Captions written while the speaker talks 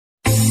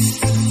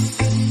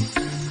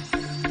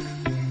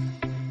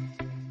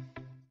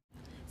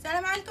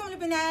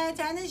البنات،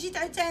 انا جيت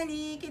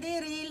عاوتاني. كي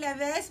دايرين؟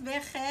 لاباس؟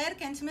 بخير؟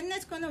 كنتمنى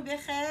تكونوا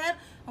بخير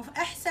وفي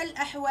احسن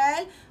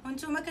الاحوال.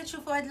 وانتم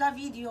كتشوفوا هاد لا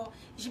فيديو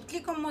جبت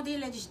لكم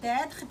موديلات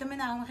جداد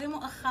خدمناهم غير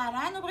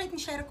مؤخرا وبغيت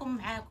نشاركهم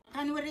معاكم.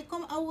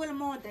 غنوريكم اول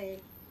موديل،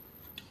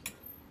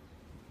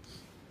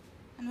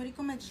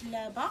 غنوريكم هاد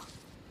الجلابه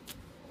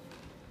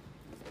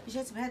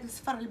جات بهذا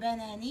الصفر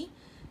البناني،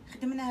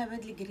 خدمناها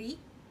بهذا الكري.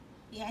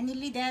 يعني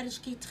اللي دارج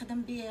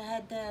كيتخدم به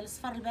هذا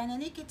الصفر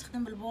البناني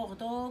كيتخدم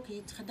بالبوغدو،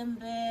 كيتخدم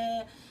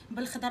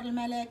بالخضر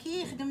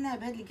الملكي. خدمناه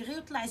بهذا الكري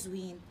وطلع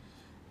زوين.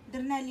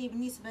 درنا ليه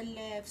بالنسبه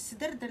في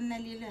الصدر، درنا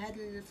ليه هاد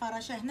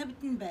الفراشه هنا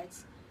بالتنبات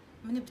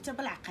منبته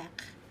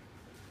بالعقيق.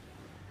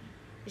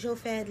 جاو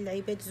فيها هاد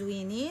العباد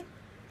زوينين.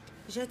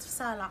 جات في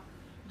صاله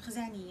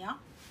مخزنيه،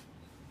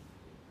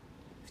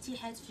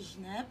 فتيحات في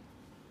الجناب،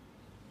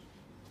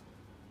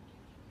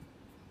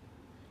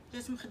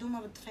 جات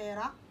مخدومه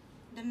بالضفيره.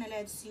 درنا لها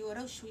هاد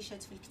السيوره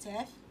والشويشات في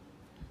الكتاف.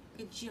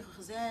 كتجي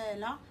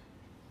غزاله،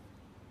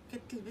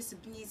 كتلبس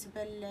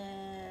بالنسبه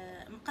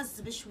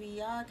مقزبه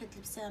شويه،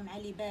 كتلبسها مع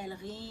لي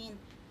بالغين،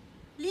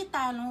 لي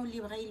طالون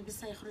اللي بغى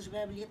يلبسها يخرج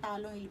بها بلي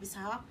طالون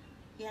يلبسها.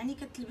 يعني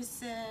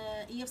كتلبس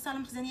هي في صاله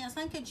مخزنيه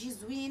اصلا كتجي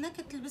زوينه،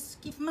 كتلبس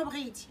كيف ما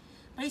بغيتي.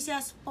 بغيتيها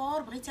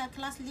سبور، بغيتيها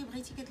كلاس، اللي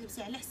بغيتي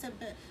كتلبسي على حسب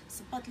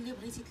الصباط اللي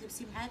بغيتي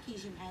تلبسي معاه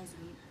كيجي معاه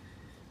زوين.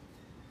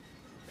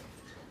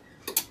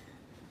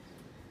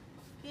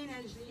 كاينه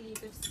الجليليبه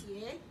في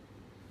السيال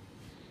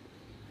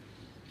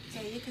حتى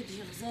هي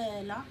كتجي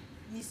غزاله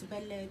بالنسبه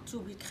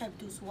للثوب الكريب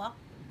دو سوا.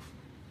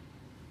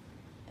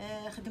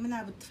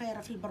 خدمناها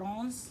بالضفيره في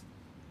البرونز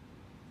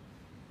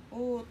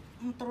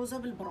ومطروزه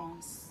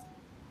بالبرونز،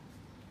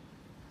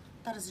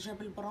 طرزجه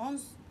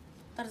بالبرونز،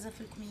 طرزه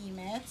في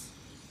الكميمات.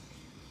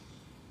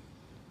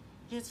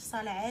 جات في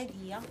صاله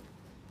عاديه،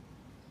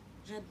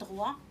 جات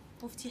دغوا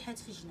وفتيحات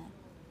في الجناب.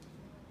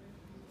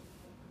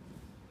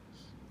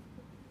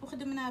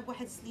 وخدمناها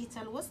بواحد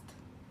السليته الوسط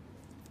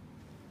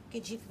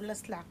كتجي في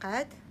بلاصه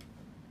العقاد،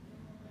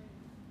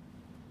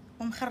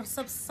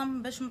 ومخرصه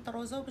بالصم باش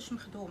مطروزه وباش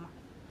مخدومه.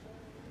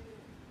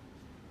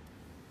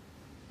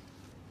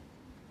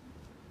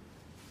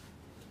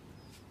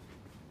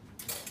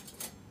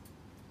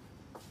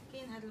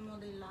 كاين هذا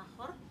الموديل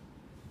الاخر،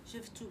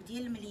 جا في الثوب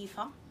ديال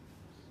المليفه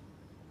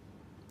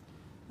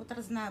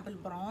وطرزناها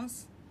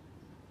بالبرونز،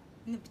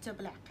 نبته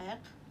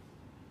بالعقيق،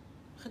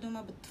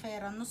 خدومه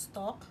بالضفيره نص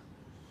طوق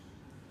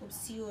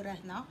وبالسيوره.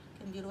 هنا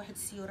كندير واحد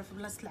السيوره في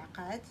بلاصه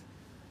العقاد،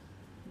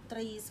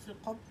 طريز في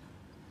القب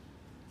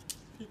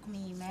في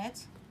الكميمات،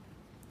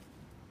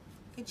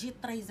 كتجي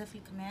طريزه في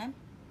الكمام.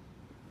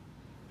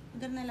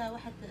 درنا لها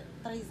واحد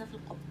طريزه في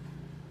القب،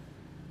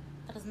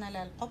 طرزنا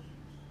لها القب.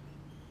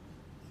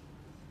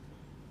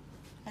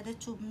 هذا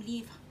الثوب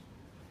مليفه،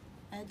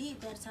 هذه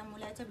دارتها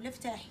مولاتها بلا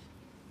فتاحي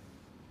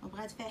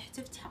وبغات فيها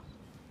حتى فتحه.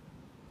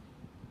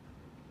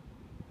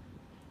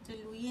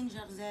 تلوين جا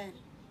غزال.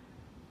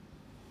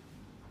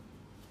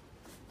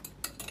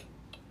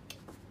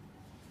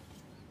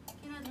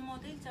 كاين هذا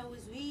الموديل تا هو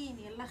زوين،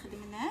 يلا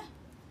خدمناه.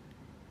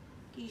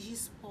 كيجي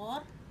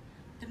سبور،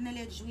 درنا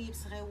ليه الجويب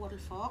صغيور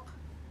الفوق،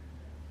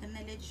 درنا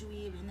ليه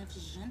الجويب هنا في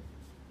الجن.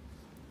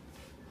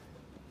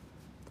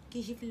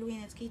 كيجي في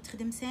اللوينات،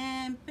 كيتخدم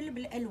سامبل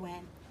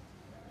بالالوان.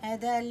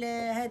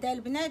 هذا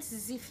البنات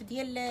الزيف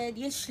ديال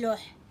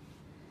الشلوح،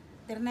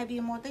 درنا به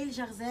موديل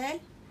جا غزال.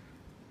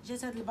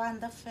 جات هاد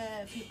الباندا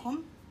في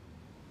الكم،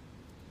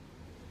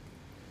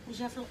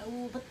 وجا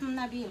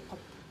وبطلنا به القب.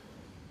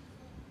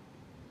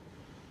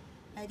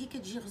 هذه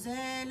كتجي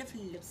غزاله في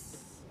اللبس،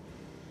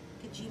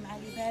 كتجي مع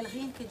لي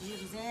بالغين، كتجي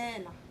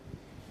غزاله.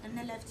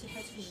 درنا لها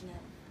فتيحات في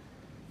الجناب.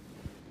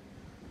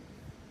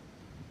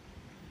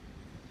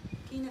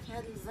 كاينه في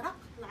هذا الازرق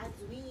طلعت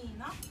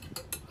زوينه،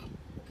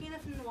 وكاينه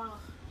في النواغ.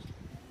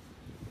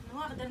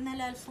 النواغ درنا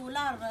لها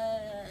الفولار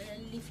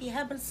اللي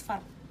فيها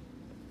بالصفر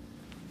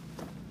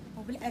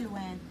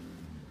وبالالوان.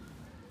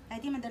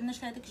 هذه ما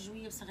درناش لها داك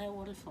الجويب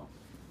صغيور الفوق،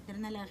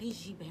 درنا لها غير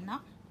الجيب هنا.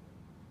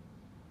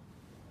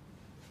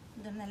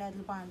 درنا لها هاد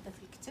الباندا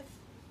في الكتف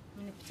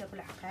منبته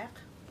بالعقيق،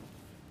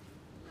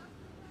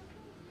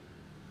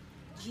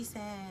 تجي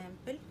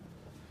سامبل.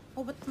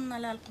 وبطلنا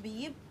لها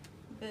القبيب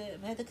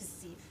بهذاك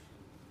الزيف.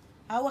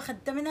 ها هو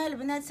خدمنا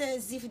البنات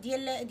الزيف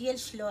ديال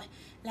الشلوح.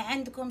 لا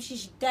عندكم شي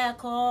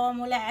جداكم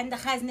ولا عند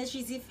خازنه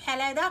شي زيف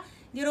بحال هذا،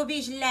 ديروا به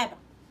جلابه.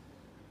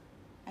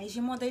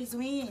 غيجي موديل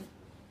زوين،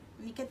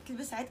 ملي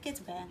كتلبس عاد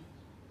كتبان.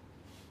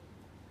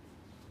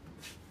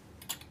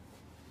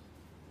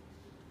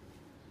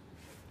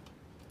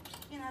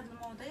 كاين هذا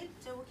الموديل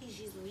حتى هو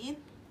كيجي زوين،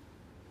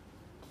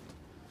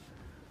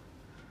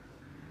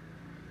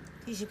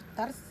 كيجي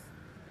بالطرز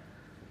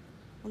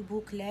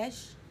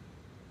والبوكلاج.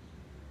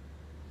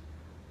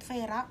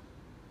 ضفيره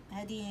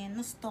هذه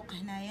نص طوق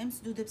هنايا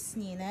مسدوده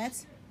بالسنينات.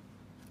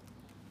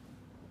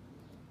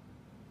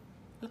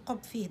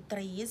 القب فيه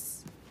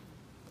الطريز،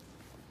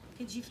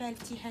 كتجي فيها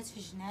الفتيحات في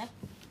الجناب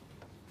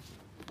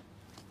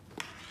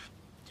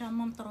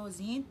تما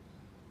مطروزين،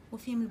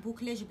 وفيهم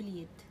البوكلاج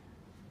باليد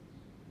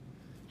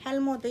بحال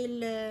الموديل،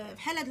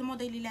 بحال هذا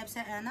الموديل اللي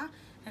لابسه انا.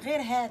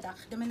 غير هذا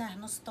خدمناه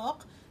نص طوق،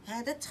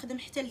 هذا تخدم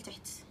حتى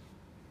لتحت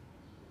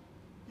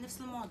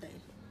نفس الموديل.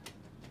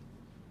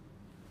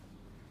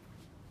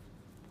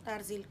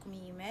 طارزين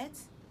الكميمات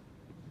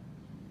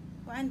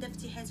وعندها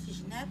فتيحات في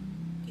الجناب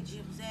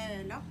كتجي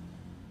غزاله.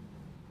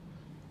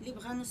 اللي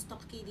بغى نص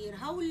طوق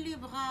كيديرها واللي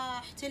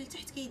بغى حتى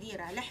لتحت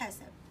كيديرها على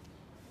حسب.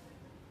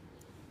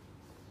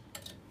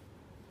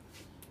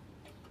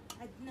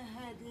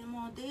 عندنا هاد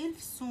الموديل في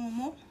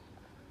السومو،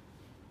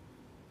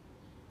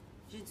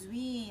 جات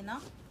زوينه،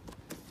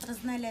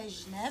 طرزنا لها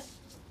الجناب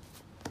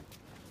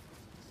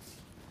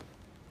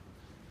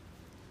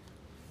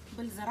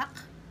بالزرق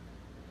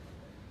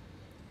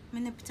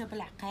منبته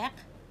بالعقيق.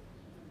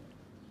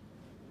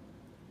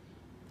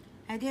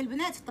 هذه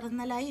البنات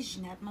طرزنا لها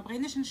الجناب، ما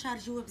بغيناش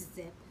نشارجوها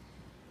بزاف،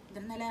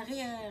 درنا لها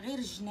غير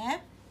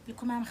الجناب.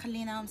 الكمام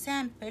خليناهم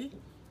سامبل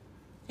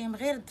فيهم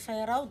غير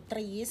الضفيره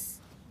والضريس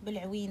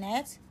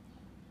بالعوينات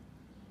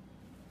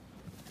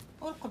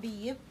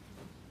والقبيب.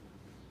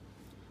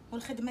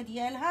 والخدمه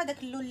ديالها داك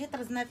اللون اللي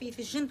طرزنا فيه في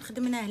الجنب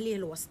خدمناه ليه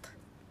الوسط.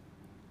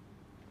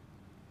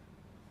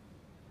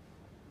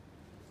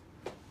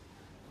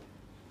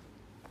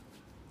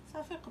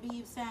 صافي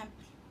قبيب سامبل.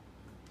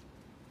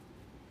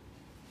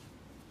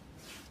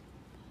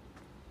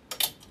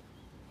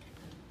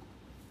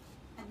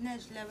 عندنا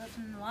جلابه في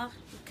النواغ،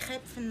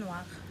 الكريب في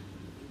النواغ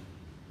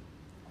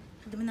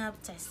خدمناها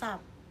بالتعصاب،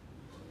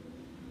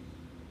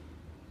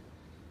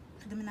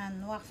 خدمنا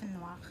النواغ في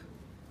النواغ.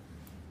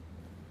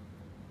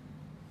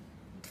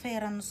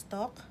 ضفيره نص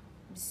طوق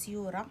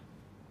بالسيوره،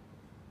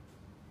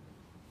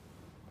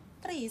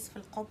 طريس في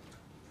القب،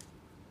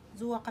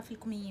 زواقه في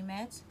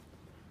الكميمات،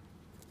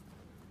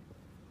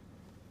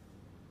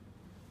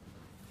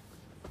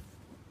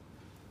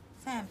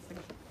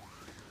 سامبل،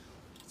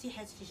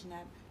 فتيحات في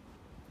جناب.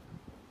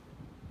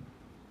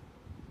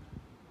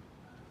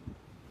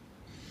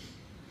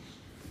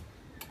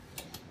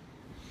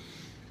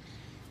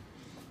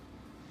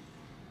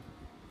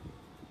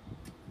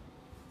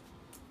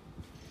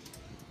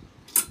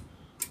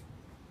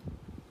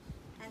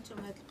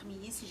 هانتوما هاد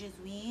القميص جا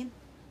زوين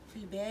في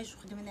الباج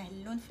وخدمناه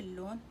اللون في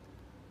اللون،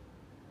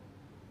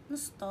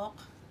 نص طوق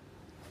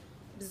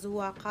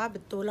بالزواقه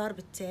بالدولار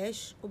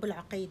بالتاج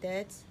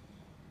وبالعقيدات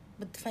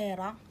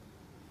بالضفيره.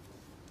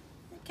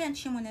 كانت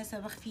شي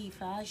مناسبه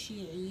خفيفه،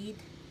 شي عيد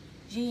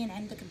جايين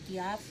عندك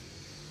الضياف،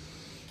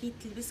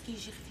 كيتلبس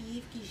كيجي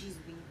خفيف كيجي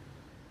زوين.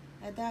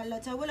 هذا لا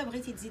تا ولا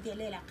بغيتي تزيدي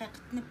عليه العقيق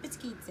تنبت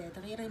كيتزاد،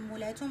 غير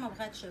مولاتو ما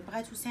بغاتش،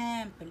 بغاتو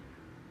سامبل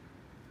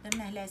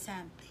درناه لا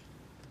سامبل.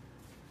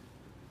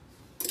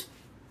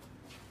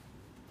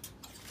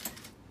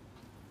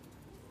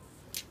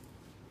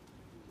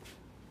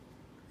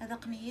 هذا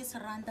قميص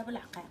الراندا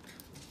بالعقيق،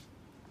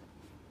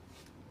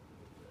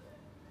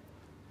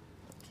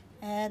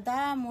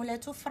 هذا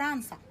مولاتو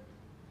فرنسا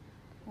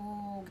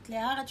وقلت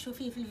لها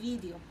غتشوفيه في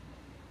الفيديو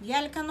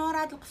ديالك نور.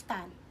 هذا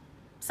القفطان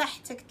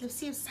بصحتك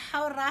تلبسيه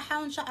بالصحه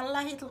والراحه، وان شاء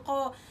الله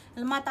يطلقوا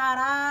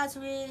المطارات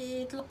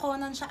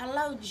ويطلقونا ان شاء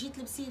الله وتجي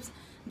تلبسيه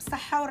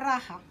بالصحه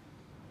والراحه.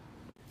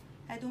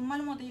 هادو هما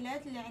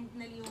الموديلات اللي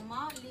عندنا اليوم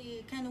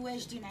اللي كانوا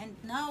واجدين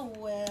عندنا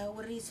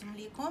ووريتهم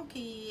لكم.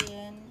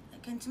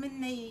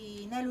 كنتمنى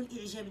ينالوا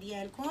الاعجاب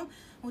ديالكم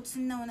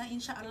وتسناونا ان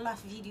شاء الله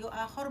في فيديو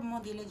اخر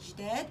بموديلات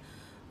جداد،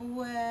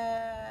 وتفرجوا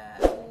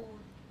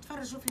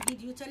في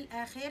الفيديو حتى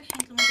الاخير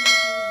حيت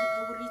الموديلات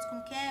اللي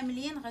وريتكم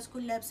كاملين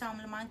غتكون لابساهم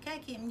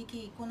المانكا ملي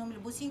كيكونوا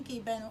ملبوسين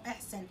كيبانوا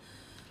احسن.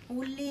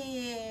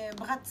 واللي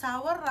بغى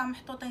تصاور راه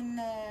محطوطين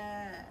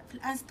في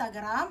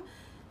الانستغرام،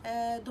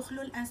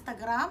 دخلوا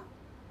الانستغرام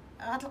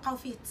غتلقاو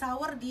فيه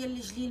التصاور ديال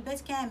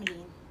الجليلبات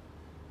كاملين.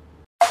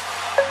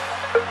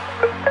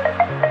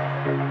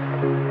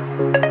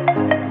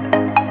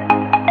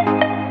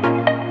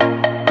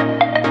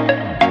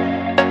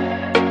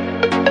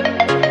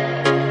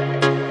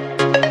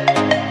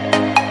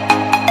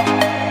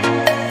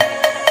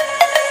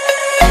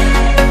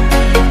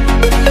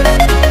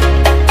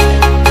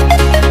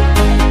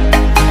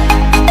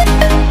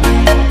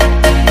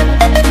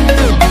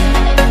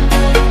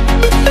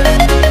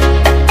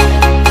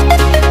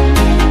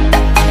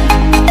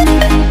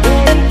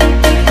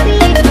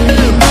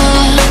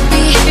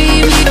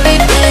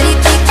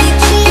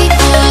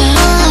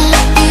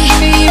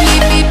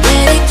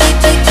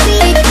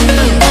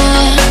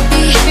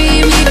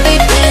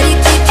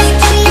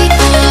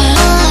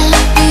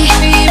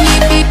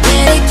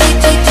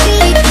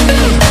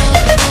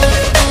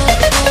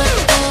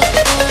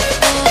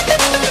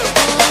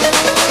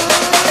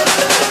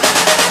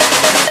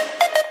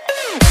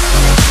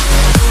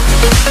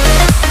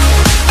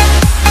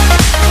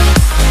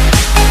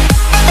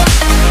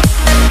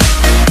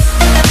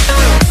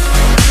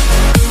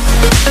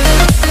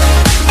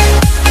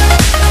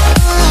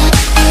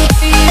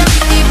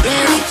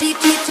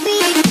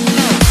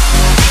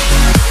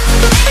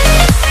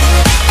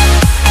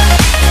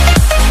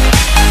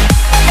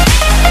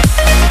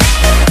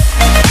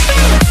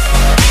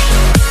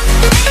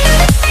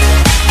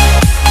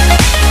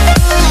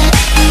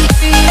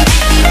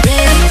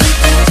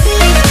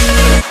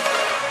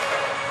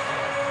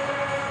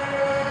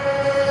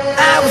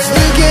 I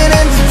was